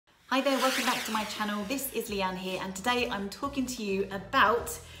Hi there, welcome back to my channel. This is Leanne here, and today I'm talking to you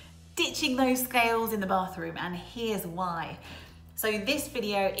about ditching those scales in the bathroom, and here's why. So this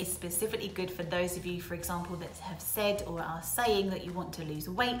video is specifically good for those of you, for example, that have said or are saying that you want to lose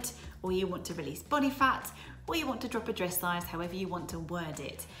weight, or you want to release body fat, or you want to drop a dress size, however you want to word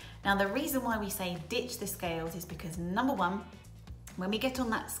it. Now, the reason why we say ditch the scales is because, number one, when we get on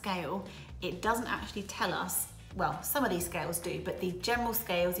that scale, it doesn't actually tell us, well, some of these scales do, but the general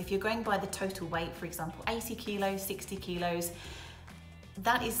scales, if you're going by the total weight, for example, 80 kilos, 60 kilos,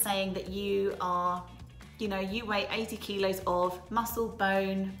 that is saying that you are, you weigh 80 kilos of muscle,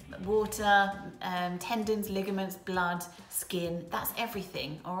 bone, water, tendons, ligaments, blood, skin. That's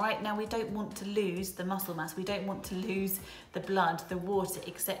everything, all right? Now, we don't want to lose the muscle mass. We don't want to lose the blood, the water,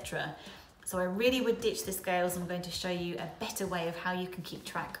 etc. So I really would ditch the scales. I'm going to show you a better way of how you can keep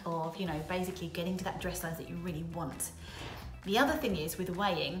track of, basically getting to that dress size that you really want. The other thing is with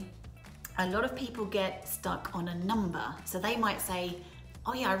weighing, a lot of people get stuck on a number. So they might say,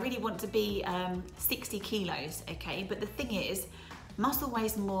 oh yeah, I really want to be 60 kilos, okay? But the thing is, muscle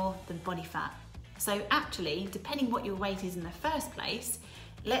weighs more than body fat. So actually, depending what your weight is in the first place,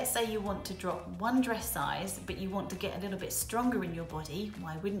 let's say you want to drop one dress size, but you want to get a little bit stronger in your body.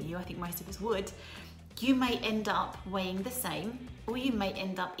 Why wouldn't you? I think most of us would. You may end up weighing the same, or you may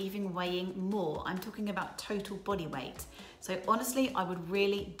end up even weighing more. I'm talking about total body weight. So honestly, I would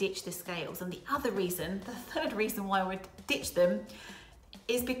really ditch the scales. And the other reason, the third reason why I would ditch them,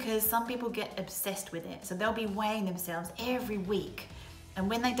 is because some people get obsessed with it. So they'll be weighing themselves every week. And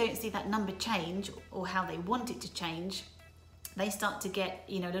when they don't see that number change, or how they want it to change, they start to get,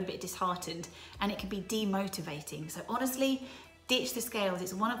 a little bit disheartened, and it can be demotivating. So honestly, ditch the scales.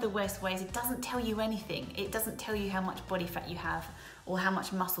 It's one of the worst ways. It doesn't tell you anything. It doesn't tell you how much body fat you have or how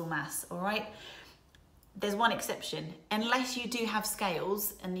much muscle mass, all right? There's one exception. Unless you do have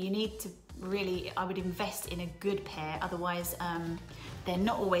scales, and you need to really, I would invest in a good pair. Otherwise, they're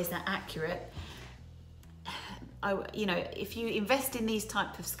not always that accurate. If you invest in these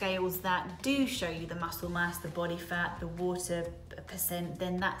type of scales that do show you the muscle mass, the body fat, the water percent,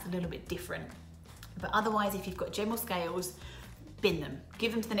 then that's a little bit different. But otherwise, if you've got general scales, bin them,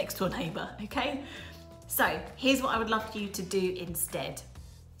 give them to the next door neighbor, okay? So here's what I would love for you to do instead.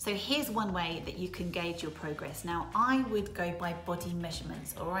 So here's one way that you can gauge your progress. Now, I would go by body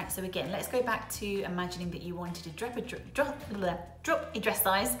measurements, all right? So again, let's go back to imagining that you wanted to drop a dress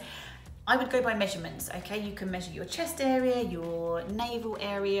size. I would go by measurements, okay? You can measure your chest area, your navel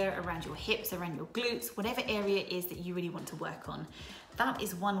area, around your hips, around your glutes, whatever area it is that you really want to work on. That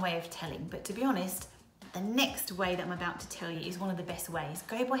is one way of telling, but to be honest, the next way that I'm about to tell you is one of the best ways.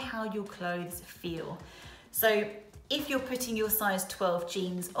 Go by how your clothes feel. So if you're putting your size 12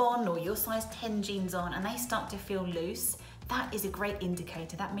 jeans on, or your size 10 jeans on, and they start to feel loose, that is a great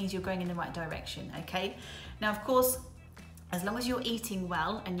indicator. That means you're going in the right direction, okay? Now, of course, as long as you're eating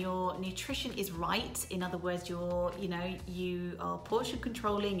well and your nutrition is right, in other words, you are portion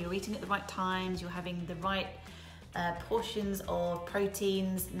controlling, you're eating at the right times, you're having the right portions of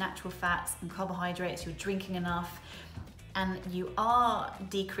proteins, natural fats and carbohydrates, you're drinking enough, and you are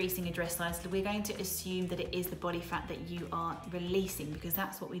decreasing a dress size, we're going to assume that it is the body fat that you are releasing, because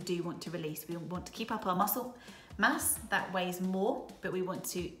that's what we do want to release. We want to keep up our muscle mass that weighs more, but we want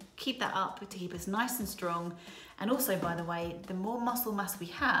to keep that up to keep us nice and strong. And also, by the way, the more muscle mass we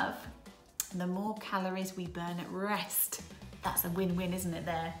have, the more calories we burn at rest. That's a win-win, isn't it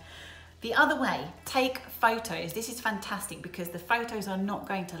there? The other way, take photos. This is fantastic because the photos are not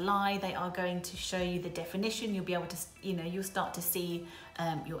going to lie. They are going to show you the definition. You'll be able to, you'll start to see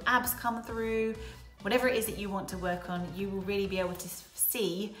your abs come through. Whatever it is that you want to work on, you will really be able to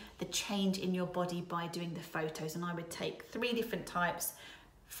see the change in your body by doing the photos. And I would take 3 different types.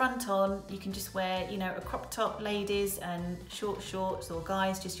 Front on, you can just wear, a crop top, ladies, and short shorts, or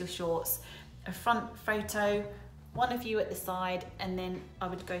guys, just your shorts. A front photo, one of you at the side, and then I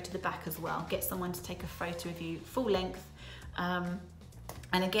would go to the back as well. Get someone to take a photo of you full length. And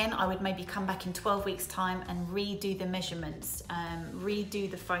again, I would maybe come back in 12 weeks time and redo the measurements, redo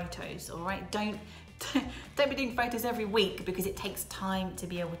the photos, all right? Don't be doing photos every week, because it takes time to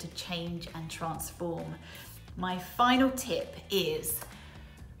be able to change and transform. My final tip is,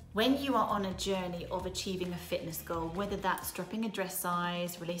 when you are on a journey of achieving a fitness goal, whether that's dropping a dress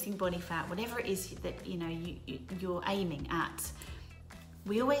size, releasing body fat, whatever it is that you're aiming at,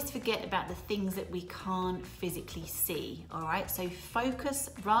 we always forget about the things that we can't physically see, all right? So focus,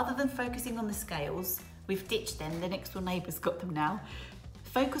 rather than focusing on the scales, we've ditched them, the next door neighbour's got them now.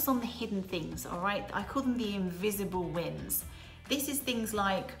 Focus on the hidden things, all right? I call them the invisible wins. This is things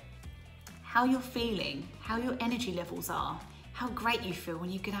like how you're feeling, how your energy levels are, how great you feel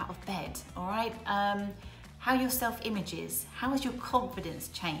when you get out of bed, all right? How your self-image is, how has your confidence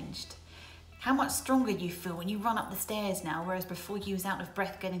changed? How much stronger you feel when you run up the stairs now, whereas before you was out of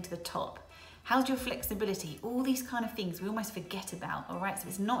breath getting to the top. How's your flexibility? All these kind of things we almost forget about, all right? So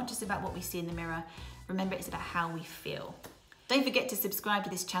it's not just about what we see in the mirror. Remember, it's about how we feel. Don't forget to subscribe to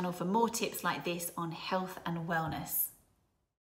this channel for more tips like this on health and wellness.